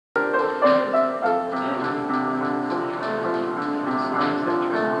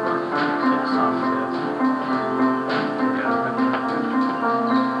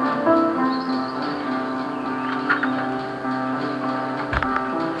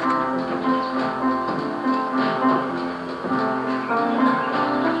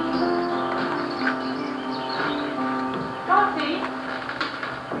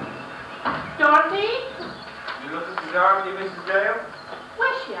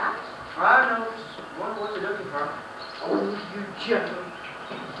that? I know. Just wonder what you're looking for. Oh, you gentleman.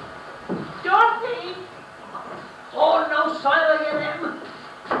 Dorothy! Oh, no sign of them.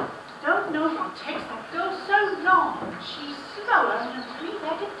 Don't know what takes that girl so long. She's slower than a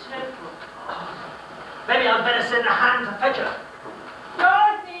three-legged turtle. Maybe I'd better send a hand to fetch her.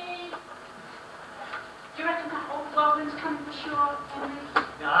 Dorothy! Do you reckon that old goblin's coming for sure, Henry?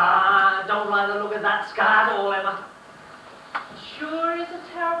 Ah, don't like the look of that scar at all, Emma. Sure is a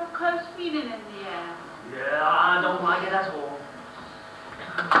terrible close feeling in the air. Yeah, I don't like it at all.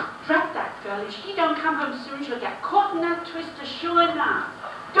 Drat that girl. If she don't come home soon, she'll get caught in that twister sure enough.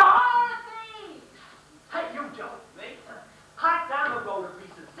 Dorothy! Hey, you Joe, me. Hike down the road a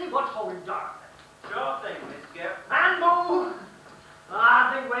piece and see what's holding Dorothy. Sure thing, Miss Skip. And move.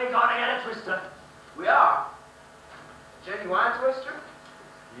 I think we're gonna get a twister. We are. Genuine twister?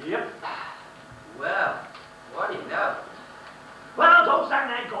 Yep. Well, what do you know? Well, don't stand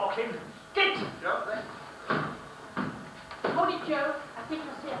there gawking. Get! Sure thing. Hold it, Joe. I think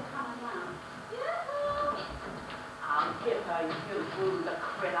I see her coming round. I'll give her, you rude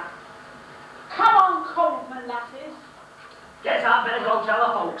critter. Come on, cold molasses. Guess I better go tell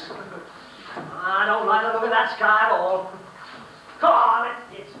the folks. I don't like the look of that sky at all. Come on, let's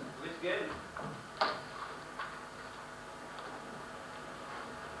get. Miss Skip.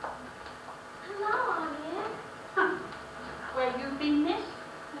 Hello, Aunt. Huh. Where you been, miss?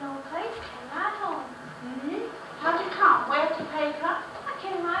 No place, came right home. How'd you come? Where to take her? I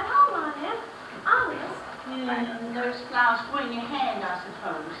came right home, Aunt. Honest. Those flowers go in your hand, I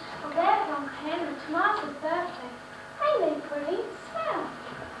suppose. Well, they're from Henry. Tomorrow's his birthday. Ain't they pretty? Smell.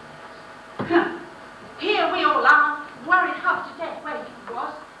 Here we all are, worried half to death where you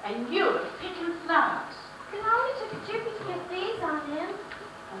was, and you're picking flowers. But I only took a jiffy to get these on him.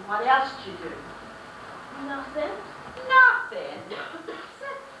 And what else did you do? Nothing. Nothing.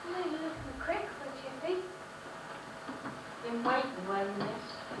 Except maybe look in the creek for a jiffy. Been waiting, were you, miss?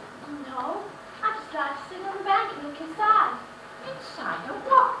 No. I just like to sit on the bank and look inside. Inside of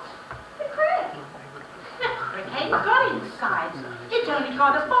what? The creek. The creek ain't got insides. It's only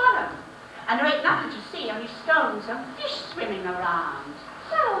got a bottom. And there ain't nothing to see, only stones and fish swimming around.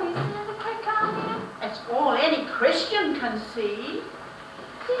 That all you see in the creek, Aunt. It's all any Christian can see.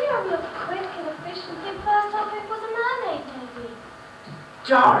 Did you ever look quick at a fish and think first off it was a mermaid, maybe?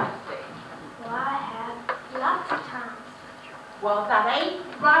 Dorothy. Well, I have. Lots of times. Well, that ain't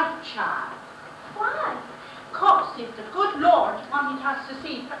right, child. Why? 'Cause if the good Lord wanted us to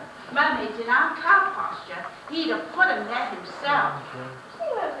see mermaids in our cow pasture, he'd have put them there himself. Do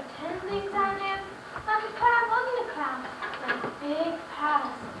you ever pretend things, Aunt? Like a cloud wasn't a cloud. Like a big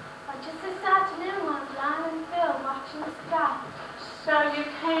palace. Like just this afternoon when I was lying in the field watching the sky. So you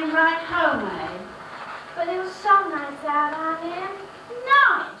came right home, eh? But it was so nice out, Aunt.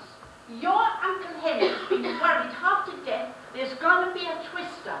 Nice. Your Uncle Henry's been worried half to death there's gonna be a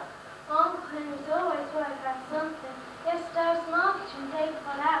twister. Uncle Henry's always worried about something. Yesterday's mortgage and paid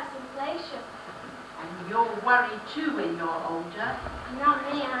for that was inflation. And you're worried too when you're older. Not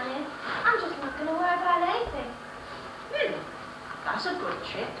me, Aunt. I'm just not going to worry about anything. Really? That's a good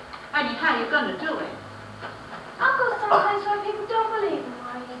trick. Anyhow, you're gonna do it. I'll go someplace where people don't believe in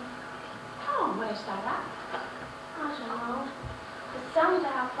worrying. Oh, where's that at? I don't know. But someday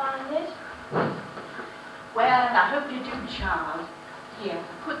I'll find it. Well, I hope you do, child. Here,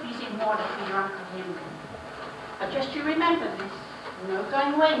 put these in water for your Uncle Henry. But just you remember this. No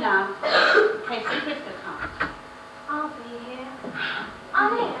going away now. In case the twister comes. I'll be here.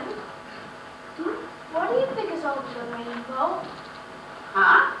 Aunt, what do you think is over the rainbow?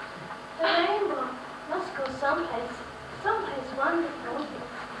 Huh? The rainbow must go someplace wonderful.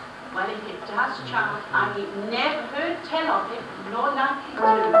 Well, if it does, child, I ain't never heard tell of it, nor likely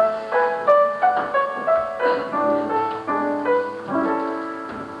to.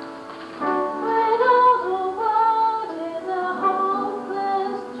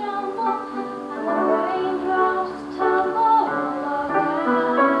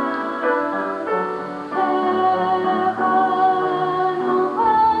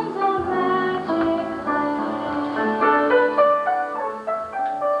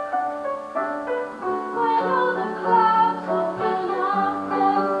 When all the clouds open up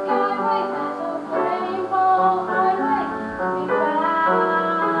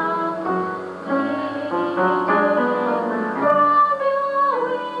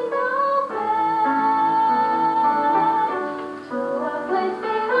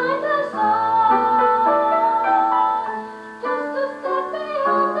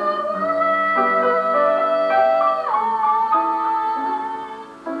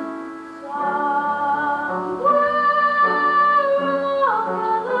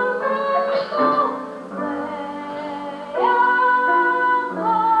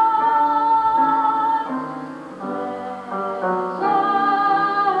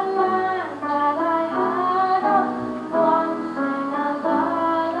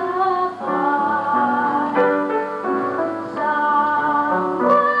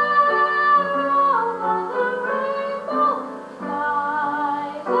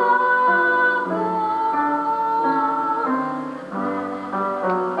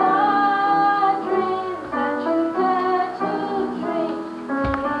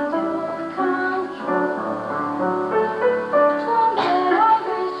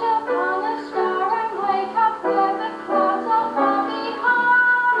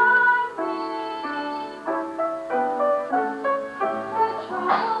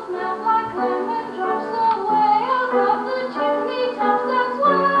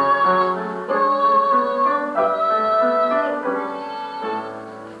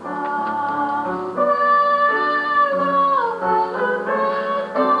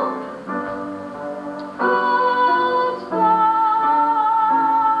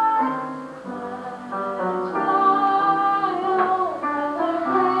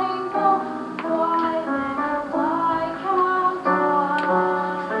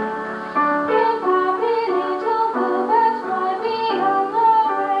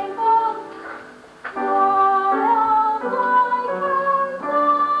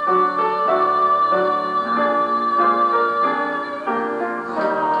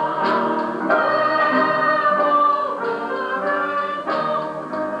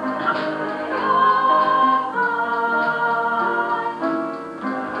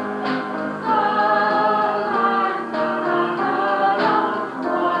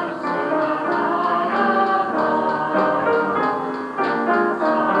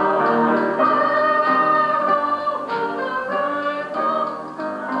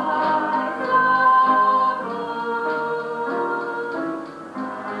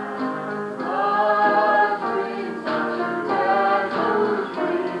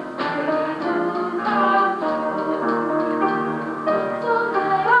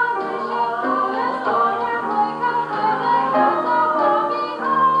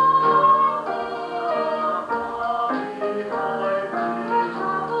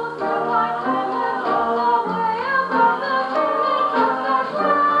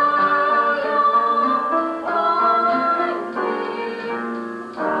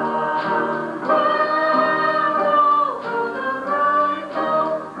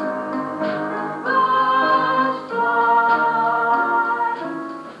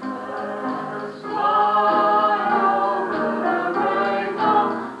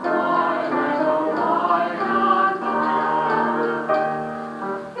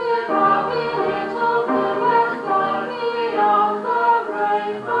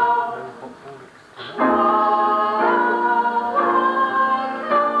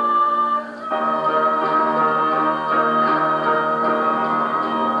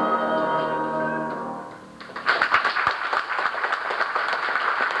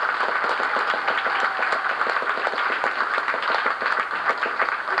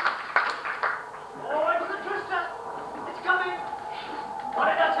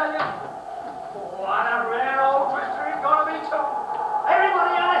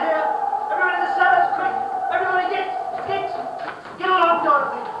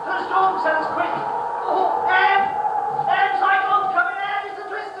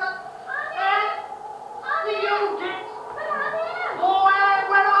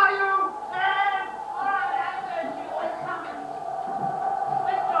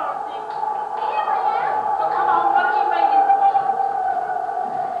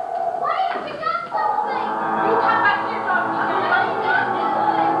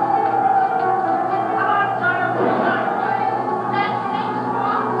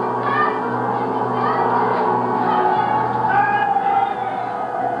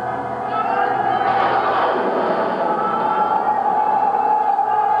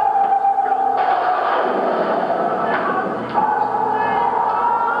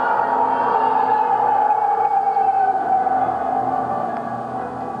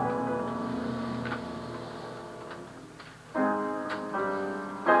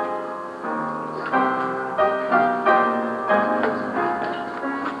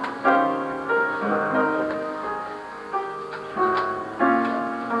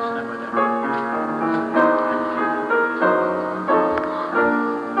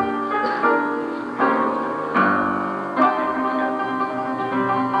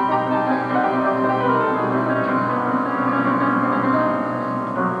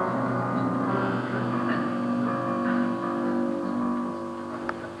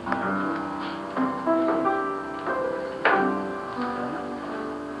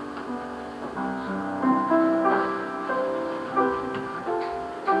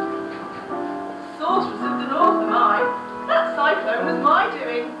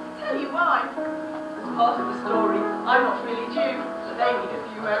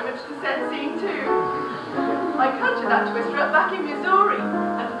moments to set scene too. I conjured that twister up back in Missouri,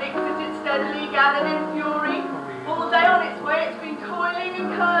 and fixed it steadily gathered in fury. All day on its way it's been coiling and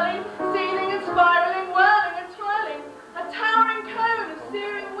curling, seething and spiraling, whirling and twirling, a towering cone of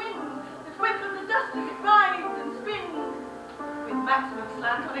searing wind, that whippeth the dust as it rides and spins. With maximum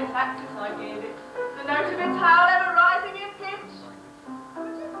slant on its axis I geared it, the note of its howl ever rising in pitch.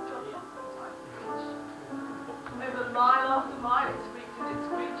 Over mile after mile it squeaked and it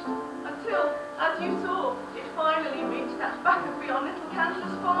screeched, until, as you saw, it finally reached that back of beyond Little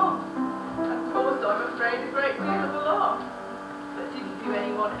Kansas Farm, and caused, I'm afraid, a great deal of alarm, but didn't do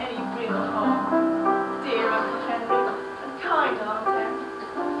anyone any real harm. Dear Uncle Henry, and kind Aunt Em,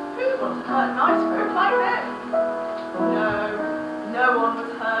 who wants to hurt nice folk like them? No one was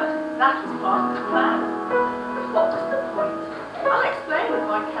hurt. That was part of the plan. But what was the point? I'll explain if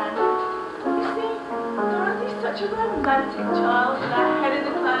I can. You see, Dorothy's such a romantic child with her head in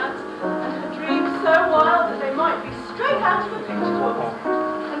the clouds, and her dreams so wild that they might be straight out of a picture book.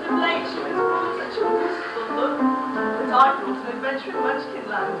 And of late she was full of such a wistful look that I thought an adventure in Munchkin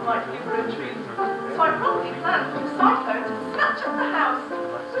Land might give her a treat. So I promptly planned for the cyclone to snatch up the house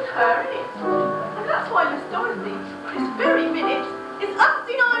with her in it. And that's why Miss Dorothy, this very minute, is up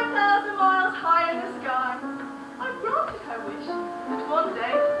to 9,000 miles high in the sky. I granted her wish that one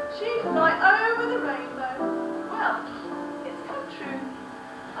day she'd fly over the rainbow. Well, it's come true.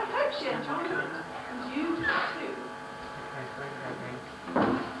 I hope she enjoyed it, and you do too.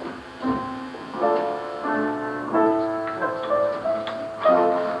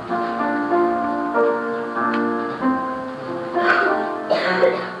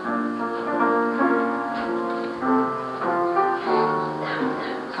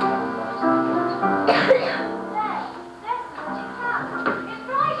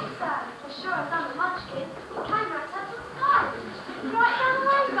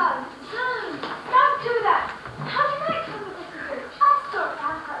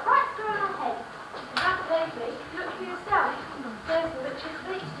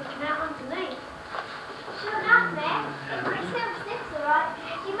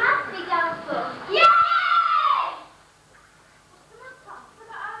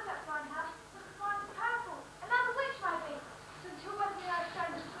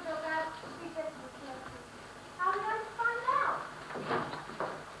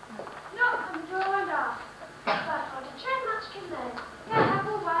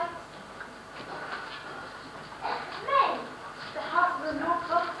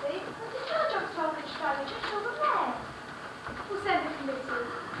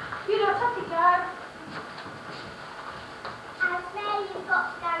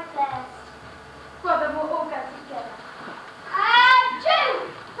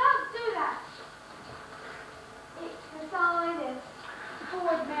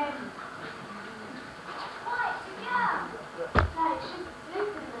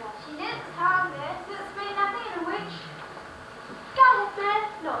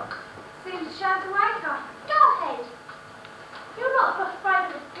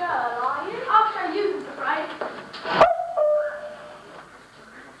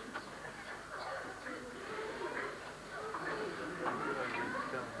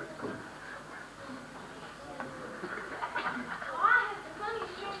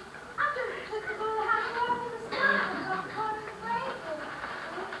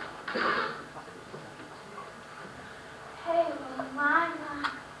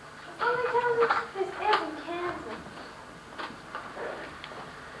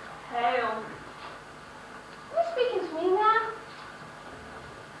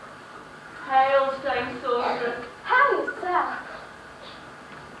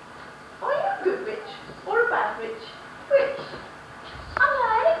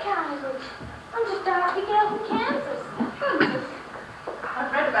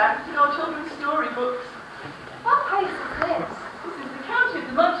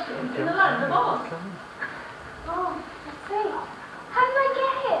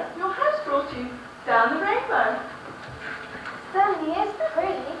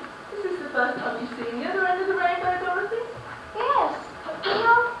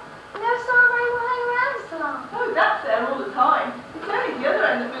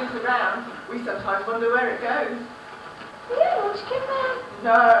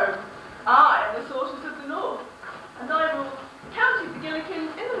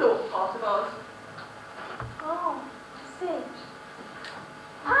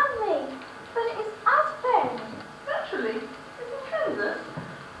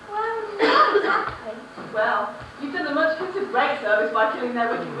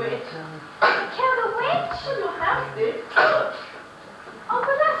 Oh,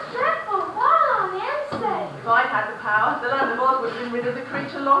 but power, the land of Oz would have been rid of the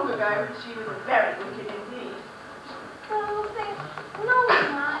creature long ago. She was very wicked indeed. Well, think, no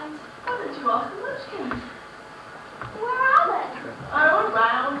one's mind. Why don't you ask the Munchkins? Where are they? Oh,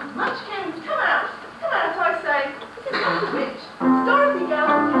 around. Munchkins, come out. Come out, I say. This is not a witch. It's Dorothy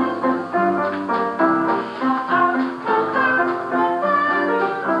Gale.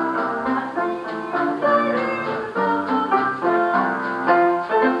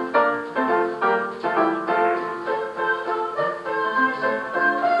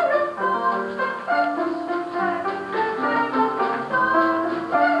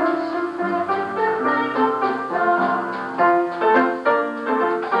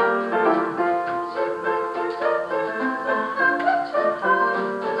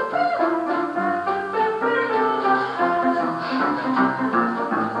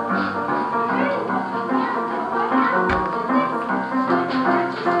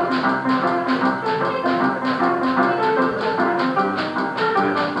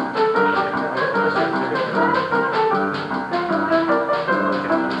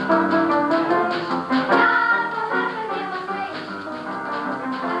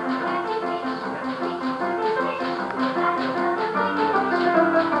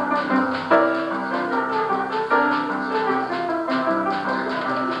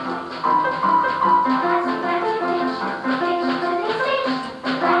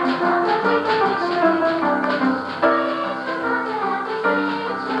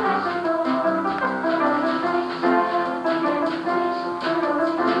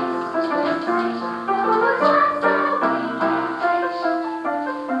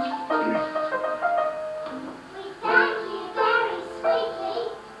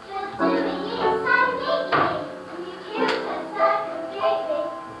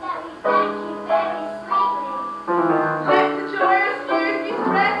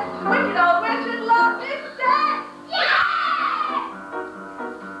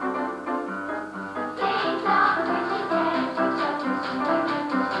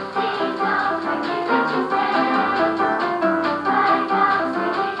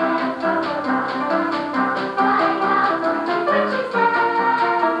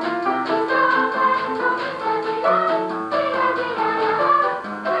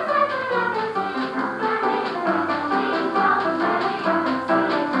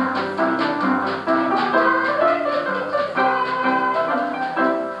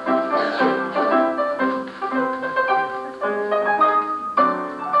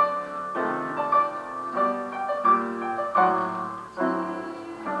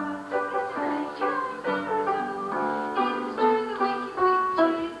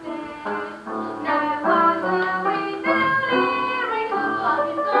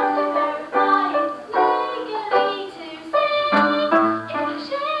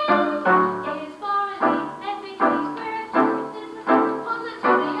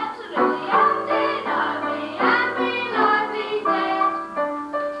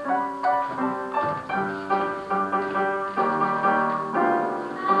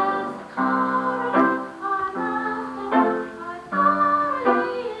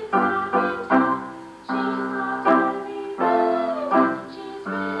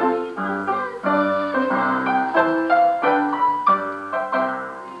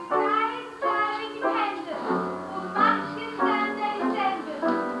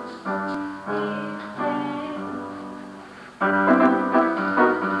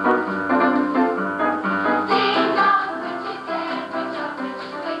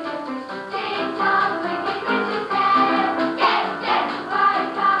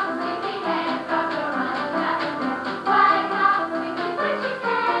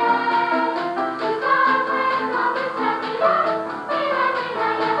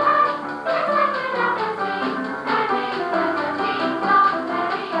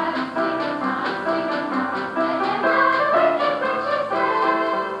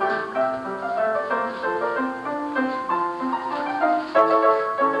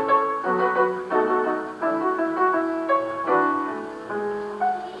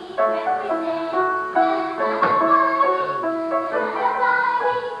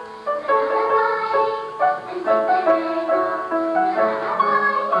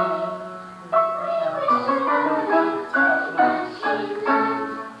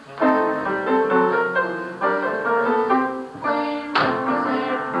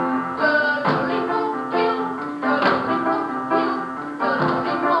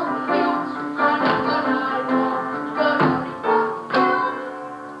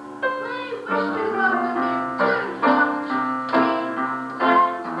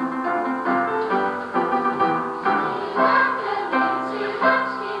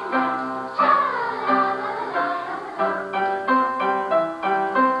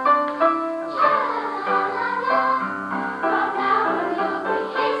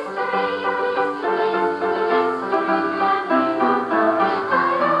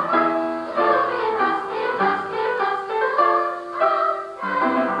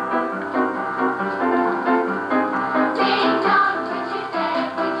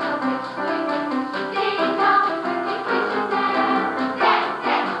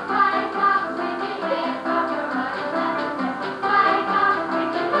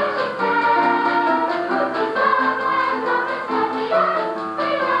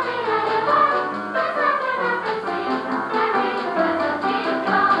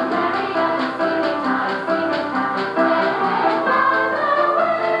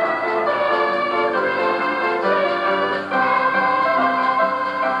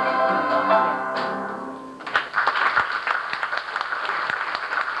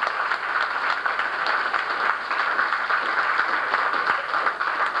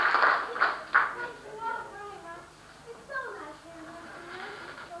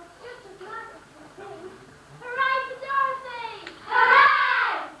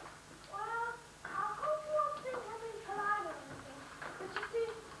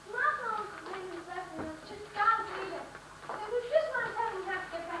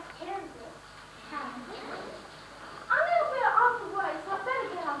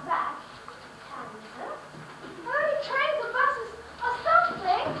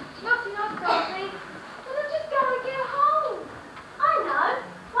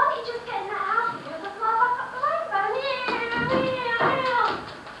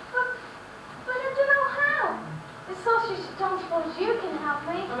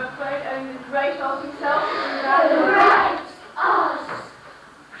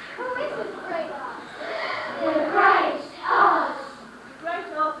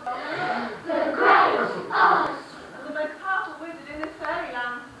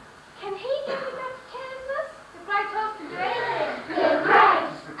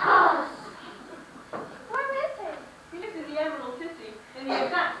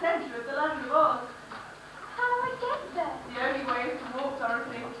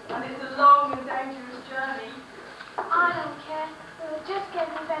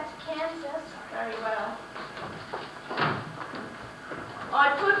 sis. Very well.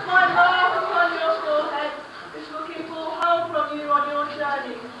 I put my mark upon your forehead, which will keep all harm from you on your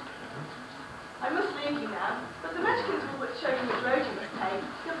journey. I must leave you now, but the Mexicans will show you which road you must take.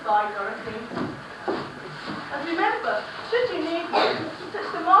 Goodbye, Dorothy. And remember, should you need me,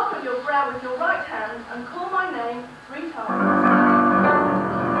 touch the mark on your brow with your right hand and call my name 3 times.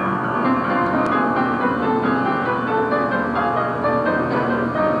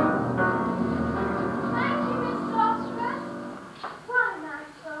 Thank you, Miss Sorceress. What a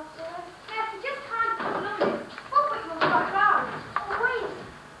nice sorceress. Yes, you just can't believe it. We'll put you on the right road. Oh, wait.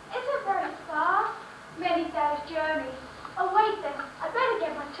 Is it very far? Many days' journey. Oh, wait then. I better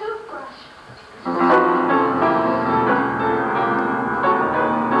get my toothbrush.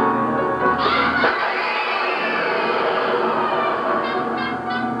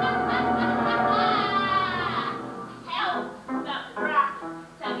 Help the brat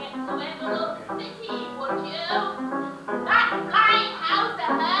to get to Emerald City, would you? That lighthouse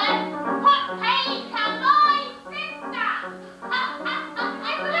ahead, put paid to my sister.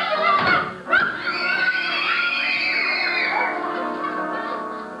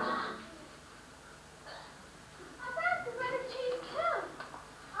 I've asked the bread and cheese too.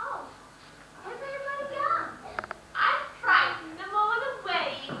 Oh, where's everybody gone? I've frightened them all away,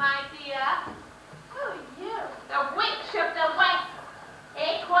 my dear. Who are you? The witch of the west.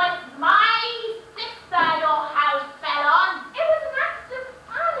 It was my sister your house fell on. It was an accident,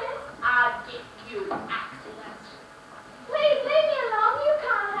 honest. I'll give you accidents. Please leave me alone. You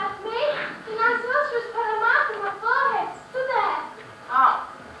can't have me. The nice sorceress put a mark on my forehead. So there. Oh,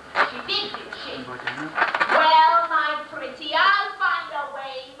 she did, did she?